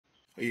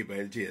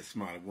Everybody, just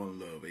Smiley, One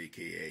Love,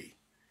 a.k.a.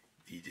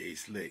 DJ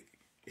Slick,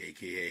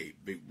 a.k.a.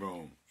 Big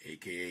Rome,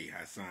 a.k.a.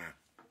 Hassan.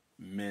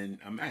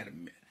 I had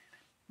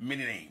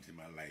many names in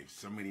my life,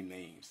 so many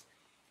names.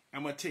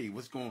 I'm going to tell you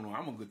what's going on.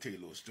 I'm going to tell you a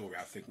little story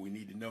I think we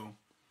need to know.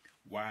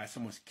 Why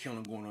so much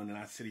killing going on in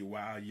our city,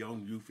 why our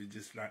young youth is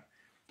just like,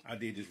 out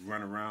there just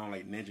running around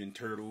like Ninja and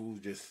Turtles,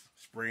 just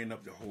spraying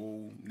up the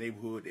whole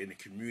neighborhood and the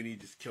community,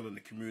 just killing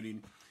the community,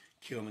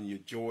 killing your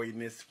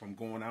joyness from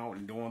going out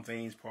and doing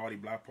things,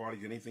 block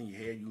parties, anything you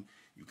had, you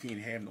can't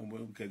have no more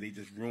because they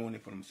just ruin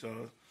it for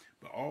themselves.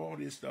 But all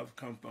this stuff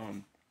comes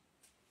from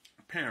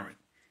parent,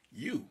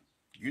 you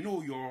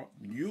know your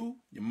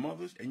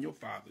mothers and your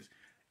fathers.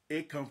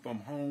 It comes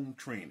from home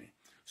training.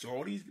 So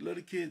all these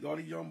little kids, all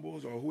these young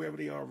boys or whoever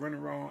they are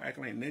running around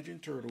acting like Ninja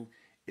and Turtle,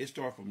 it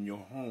starts from your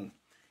home.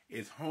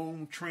 It's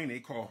home training. They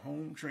call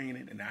home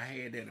training, and I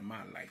had that in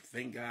my life.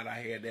 Thank God I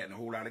had that, and a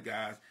whole lot of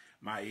guys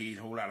my age,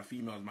 a whole lot of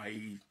females my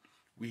age,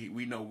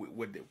 we know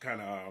what the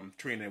kind of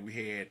training that we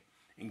had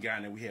and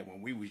guidance that we had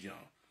when we was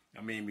young.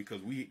 I mean,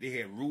 because they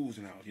had rules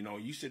in the house. You know,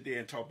 you sit there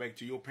and talk back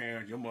to your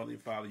parents, your mother,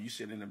 your father. You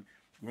sit in the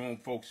grown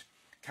folks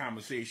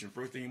conversation.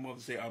 First thing your mother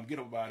say, get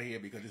up out of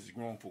here because this is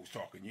grown folks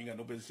talking. You ain't got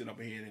no business sitting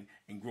up here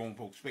in grown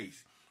folks'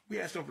 face. We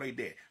had stuff like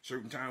that.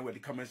 Certain time we had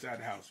to come inside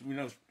the house. You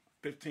know,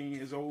 15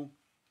 years old,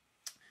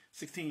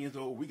 16 years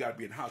old, we got to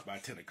be in the house by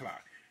 10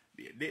 o'clock.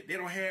 They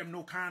don't have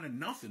no kind of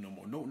nothing no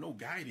more, no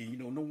guiding, you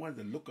know, no one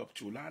to look up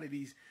to. A lot of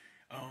these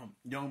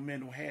young men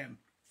don't have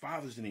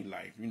fathers in their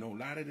life. You know, a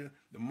lot of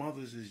the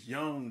mothers is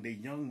young, they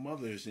young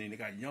mothers, and they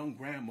got young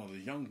grandmothers,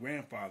 young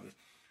grandfathers.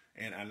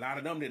 And a lot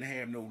of them didn't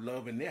have no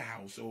love in their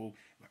house. So,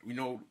 you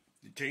know,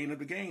 the chain of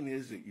the game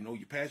is, you know,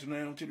 you pass it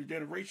down to the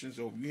generations.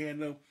 So if you had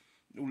no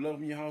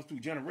love in your house through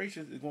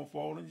generations, it's going to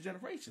fall into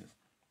generations.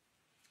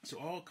 So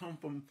all come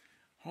from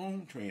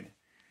home training.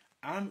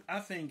 I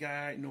think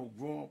I,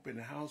 grew up in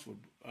the house with,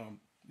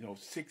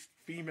 6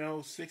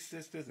 females, 6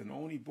 sisters, and the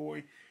only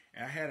boy.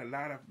 And I had a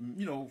lot of,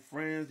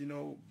 friends,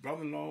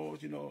 brother-in-laws,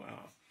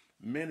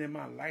 men in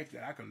my life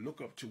that I could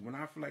look up to. When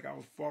I feel like I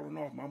was falling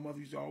off, my mother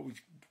used to always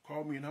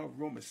call me in her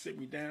room and sit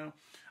me down.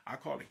 I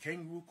call it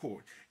kangaroo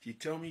court. She'd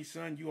tell me,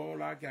 son, you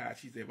all I got.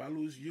 She said, if I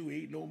lose you,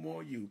 ain't no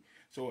more you.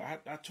 So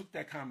I took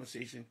that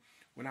conversation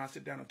when I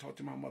sit down and talk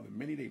to my mother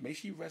many days. May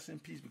she rest in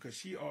peace because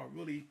she are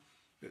really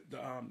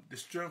the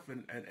strength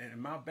and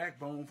my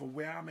backbone from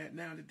where I'm at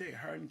now today.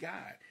 Her and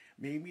God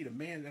made me the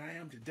man that I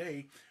am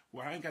today,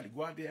 where I ain't got to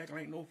go out there acting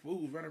like no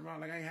fools, running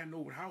around like I ain't had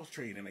no house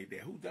training like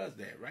that. Who does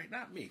that, right?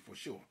 Not me, for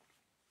sure.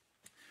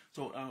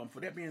 So for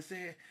that being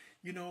said,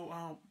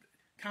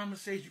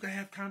 conversation, you got to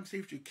have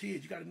conversation with your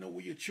kids. You got to know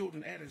where your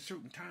children at a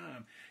certain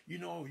time. You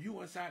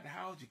inside the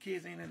house, your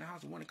kids ain't in the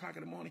house at 1 o'clock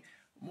in the morning.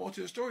 More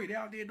to the story, they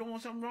out there doing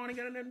something wrong, they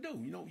got nothing to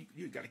do.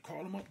 You got to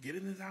call them up, get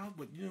in his house.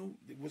 But,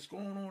 what's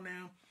going on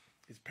now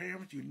is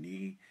parents, you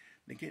need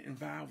to get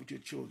involved with your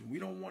children. We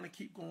don't want to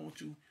keep going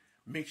to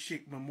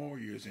makeshift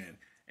memorials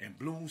and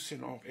balloons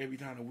sent off every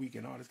time a week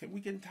and all this. We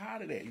getting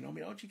tired of that.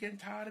 Aren't you getting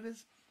tired of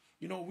this?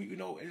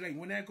 It's like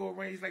when that go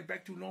away, it's like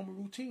back to normal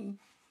routine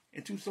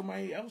until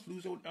somebody else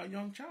lose a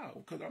young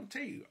child. Because I'm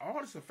telling you,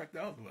 all this affects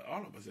all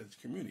of us as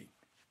a community.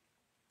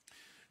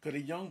 Because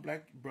the young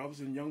black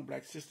brothers and young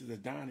black sisters are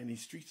dying in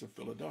these streets of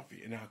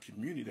Philadelphia, in our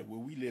community where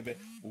we live at,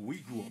 where we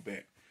grew up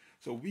at.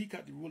 So we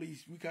got to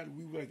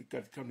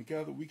come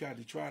together. We got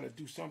to try to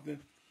do something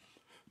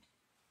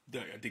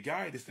to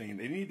guide this thing.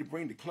 They need to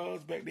bring the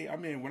clubs back there. I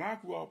mean, when I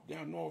grew up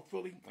down North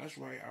Philly, that's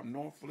right, I'm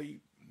North Philly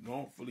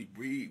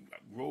breed,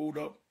 rolled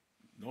up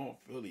North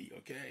Philly,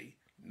 okay?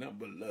 Nothing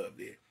but love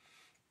there.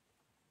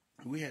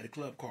 We had a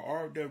club called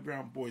R.W.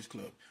 Brown Boys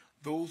Club.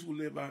 Those who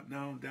live out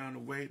now down the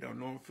way, down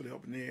North Philly,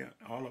 up in there,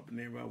 all up in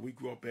there, we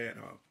grew up at,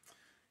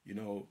 they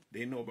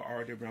know about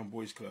R.W. Brown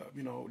Boys Club.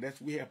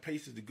 We had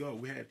places to go.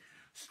 We had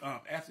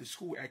after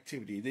school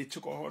activities. They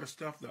took all the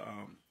stuff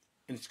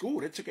in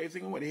school. They took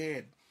everything away. They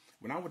had,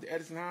 when I went to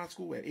Edison High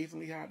School, at 8th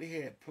and Lee High, they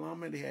had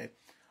plumbing, they had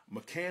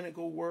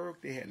mechanical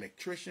work, they had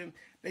electrician.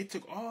 They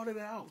took all of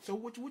that out. So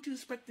what you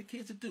expect the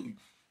kids to do?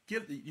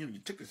 You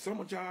took the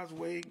summer jobs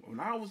away. When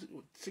I was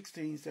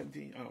 16,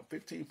 17,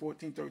 15,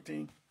 14,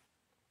 13,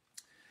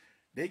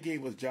 they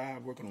gave us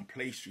jobs working on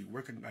Play Street,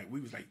 working like we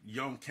was like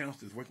young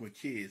counselors working with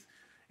kids.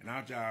 And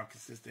our job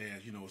consisted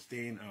as,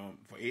 staying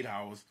for 8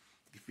 hours,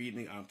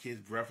 feeding kids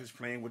breakfast,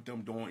 playing with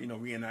them, doing,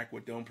 reenact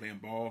with them, playing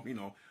ball,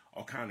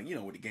 all kind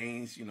of, with the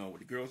games, with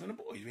the girls and the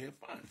boys. We had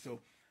fun.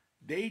 So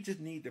they just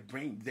need to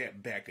bring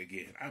that back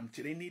again.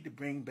 They need to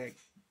bring back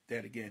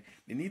that again.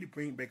 They need to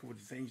bring back what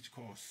the things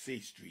you call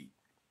Safe Street.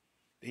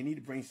 They need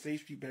to bring Safe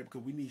Street back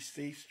because we need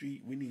Safe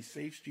Street. We need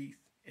safe streets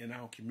in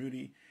our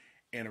community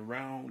and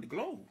around the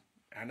globe.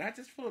 And not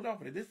just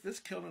Philadelphia. This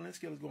killing is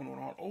going on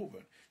all over.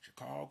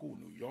 Chicago,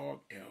 New York,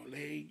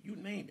 L.A., you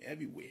name it,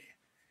 everywhere.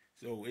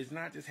 So it's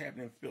not just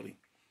happening in Philly.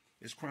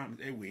 It's crime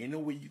everywhere. Ain't no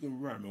way you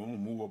can run. I'm going to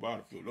move up out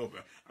of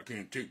Philadelphia. I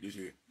can't take this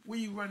here. Where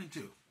you running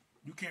to?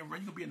 You can't run. You're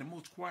going to be in the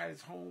most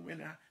quietest home in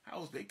the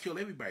house. They kill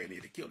everybody in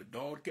there. They kill the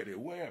dog, they kill it.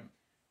 Where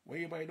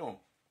everybody doing?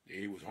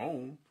 They was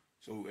home.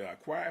 So a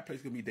quiet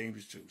place can be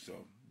dangerous too. So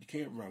you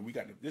can't run.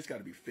 This got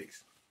to be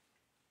fixed.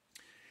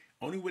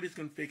 Only way this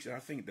can fix it, I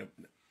think the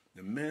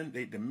men,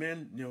 they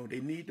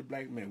need the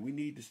black men. We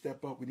need to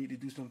step up. We need to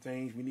do some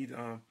things. We need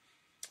to,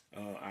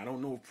 I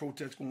don't know what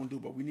protests going to do,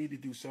 but we need to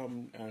do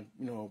something,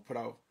 put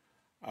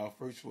our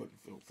first foot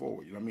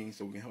forward, you know what I mean?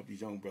 So we can help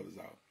these young brothers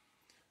out.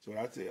 So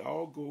I'd say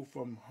all come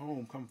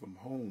from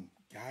home,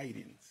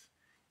 guidance,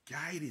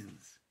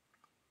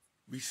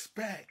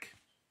 respect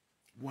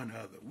one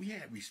another. We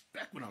had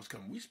respect when I was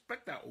coming. We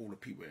respect our older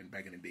people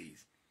back in the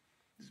days.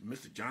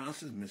 Mr.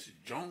 Johnson,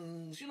 Mrs.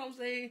 Jones, you know what I'm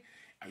saying?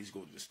 I used to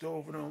go to the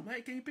store for them.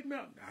 Hey, can you pick me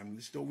up? I'm in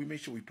the store. We made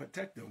sure we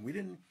protect them.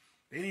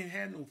 They didn't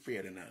have no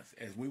fear than us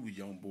as we were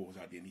young boys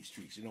out there in these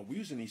streets. You know, we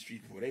was in these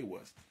streets before they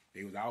was.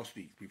 They was our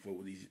streets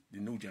before the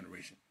new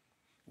generation.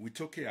 We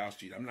took care of our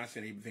streets. I'm not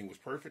saying everything was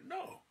perfect,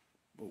 no.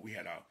 But we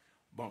had our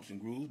bumps and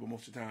grooves, but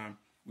most of the time,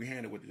 we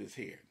handled with this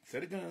here.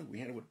 Instead of guns, we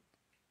handled with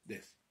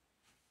this.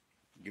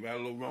 Give out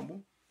a little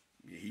rumble.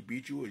 He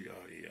beat you, or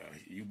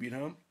you beat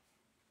him.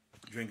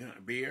 Drink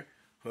a beer.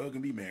 Hug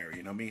and be married,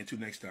 you know what I mean? Until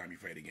next time you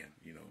fight again.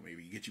 You know,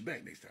 maybe get you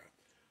back next time.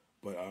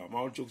 But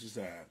all jokes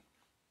aside,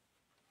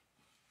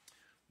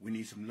 we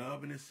need some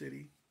love in this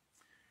city.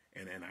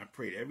 And I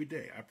pray every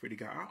day. I pray to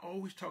God. I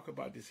always talk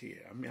about this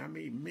here. I mean, I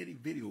made many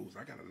videos.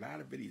 I got a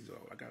lot of videos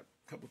out. I got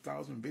a couple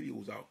thousand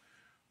videos out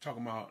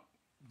talking about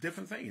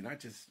different things, not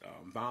just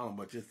violent,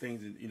 but just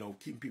things that,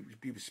 keeping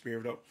people's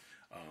spirit up,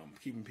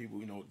 keeping people,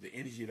 the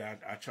energy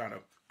that I try to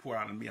pour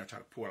out in me, I try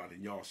to pour out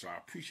in y'all. So I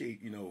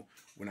appreciate,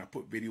 when I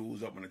put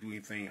videos up, when I do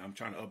anything, I'm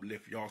trying to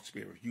uplift y'all's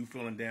spirit. If you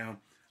feeling down,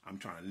 I'm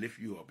trying to lift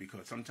you up,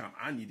 because sometimes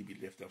I need to be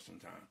lifted up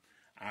sometimes.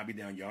 I'll be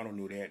down. Y'all don't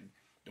know that.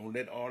 Don't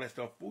let all that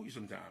stuff fool you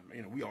sometimes.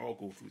 We all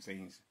go through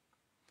things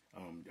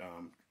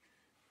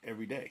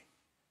every day.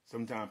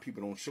 Sometimes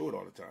people don't show it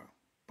all the time,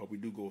 but we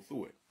do go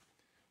through it.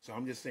 So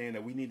I'm just saying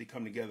that we need to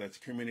come together as a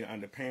community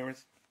under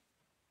parents,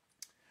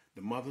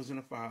 the mothers and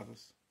the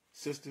fathers,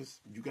 sisters.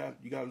 You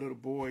got little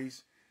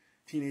boys,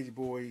 teenage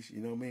boys,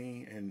 you know what I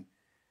mean?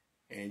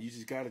 And you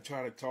just got to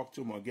try to talk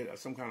to them or get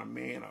some kind of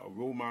man, a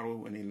role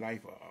model in their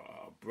life,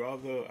 a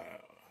brother,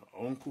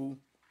 a uncle,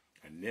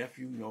 a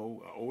nephew,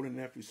 an older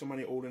nephew,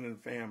 somebody older in the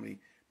family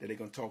that they're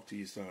going to talk to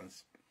your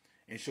sons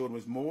and show them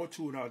there's more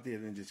to it out there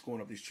than just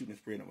going up there shooting and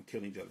spraying them and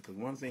killing each other. Because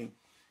one thing,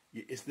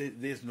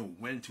 there's no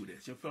win to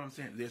this. You know what I'm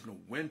saying? There's no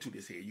win to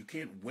this here. You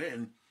can't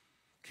win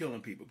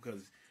killing people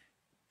because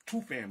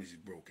two families is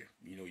broken.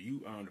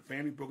 The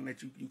family broken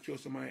that you kill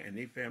somebody, and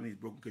their family is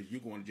broken because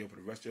you're going to jail for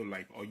the rest of your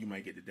life, or you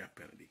might get the death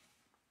penalty.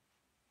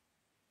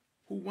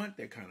 Who want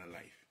that kind of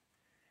life?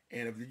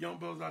 And if the young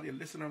brothers out there,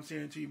 listen, I'm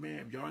saying to you,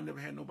 man, if y'all never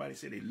had nobody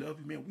say they love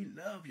you, man, we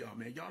love y'all,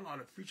 man. Y'all are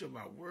the future of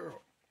our world.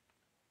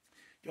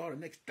 Y'all the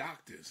next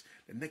doctors,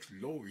 the next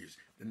lawyers,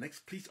 the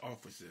next police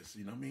officers,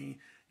 you know what I mean?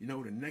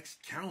 The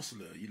next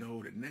counselor,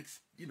 the next,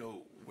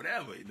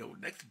 whatever,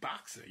 next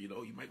boxer, you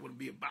might want to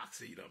be a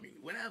boxer, you know what I mean?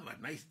 Whatever,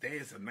 nice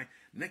dancer,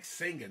 next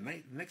singer,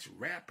 next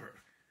rapper,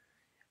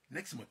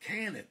 next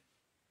mechanic,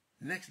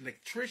 next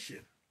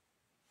electrician,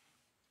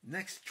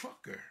 next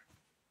trucker,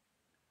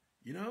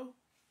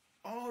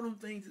 all them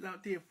things is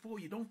out there for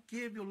you. Don't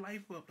give your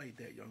life up like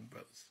that, young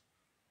brothers.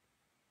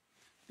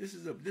 This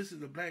is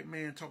a black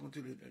man talking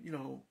to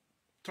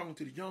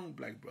the young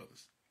black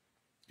brothers.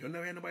 You'll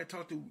never had nobody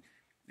talk to.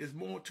 There's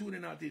more to it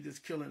than out there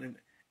just killing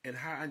and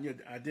hiding your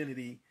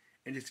identity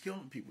and just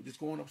killing people, just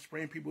going up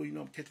spraying people,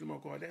 catching them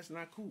off guard. That's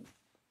not cool.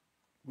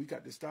 We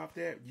got to stop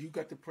that. You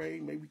got to pray.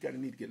 Maybe we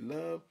need to get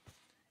love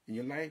in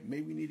your life.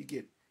 Maybe we need to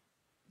get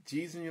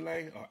Jesus in your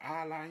life or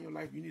Allah in your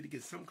life. You need to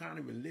get some kind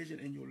of religion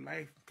in your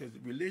life, because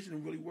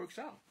religion really works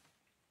out.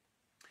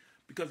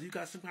 Because you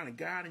got some kind of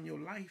God in your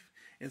life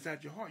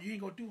inside your heart. You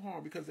ain't going to do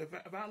harm, because if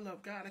I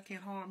love God, I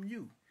can't harm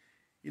you.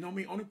 You know what I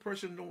mean? Only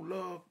person who don't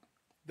love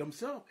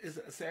themselves is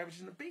a savage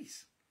and a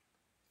beast.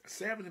 A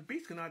savage and a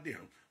beast can out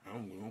there. I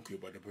don't care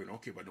about that person. I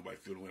don't care about nobody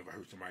feeling if I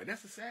hurt somebody.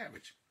 That's a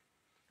savage.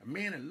 A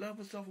man that loves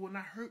himself will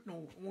not hurt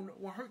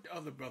won't hurt the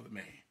other brother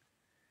man.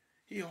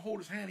 He'll hold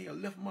his hand, he'll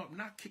lift him up,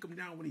 not kick him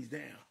down when he's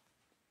down.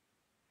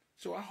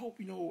 So I hope,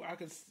 I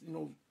can,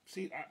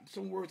 see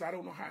some words I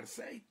don't know how to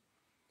say,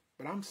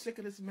 but I'm sick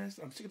of this mess.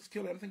 I'm sick of this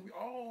killing. I think we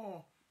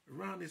all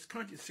around this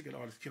country are sick of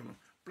all this killing.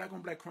 Black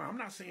on black crime. I'm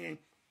not saying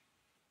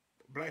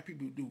black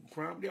people do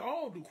crime. They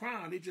all do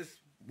crime.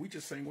 We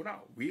just single it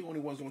out. We the only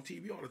ones on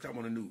TV all the time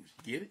on the news.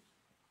 Get it?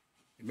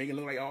 They make it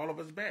look like all of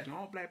us is bad. And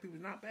all black people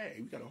is not bad.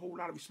 We got a whole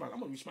lot of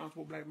responsibility. I'm a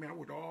responsible black man. I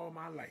worked all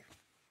my life.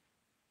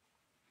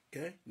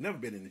 Okay? Never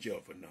been in the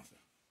jail for nothing.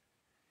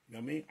 You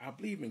know what I mean? I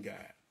believe in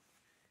God.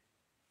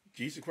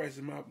 Jesus Christ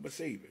is my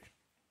Savior.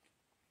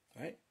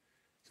 Right?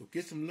 So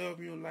get some love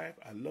in your life.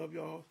 I love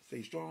y'all.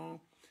 Stay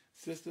strong.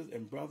 Sisters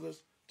and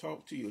brothers,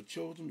 talk to your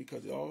children,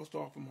 because it all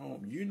starts from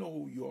home. You know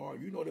who you are.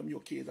 You know them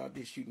your kids out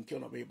there shooting,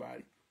 killing up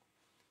everybody.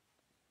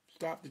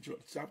 Stop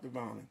the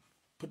violence.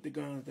 Put the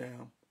guns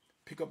down.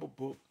 Pick up a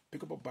book.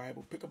 Pick up a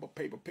Bible. Pick up a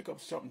paper. Pick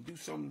up something. Do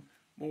something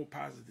more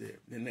positive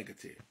than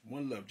negative.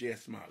 One love. J.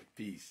 SMILEY.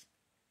 Peace.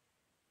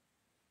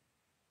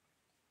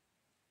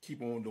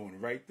 Keep on doing the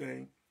right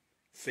thing.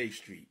 Safe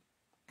Street.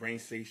 Bring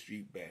Safe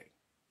Street back.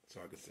 That's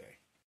all I can say.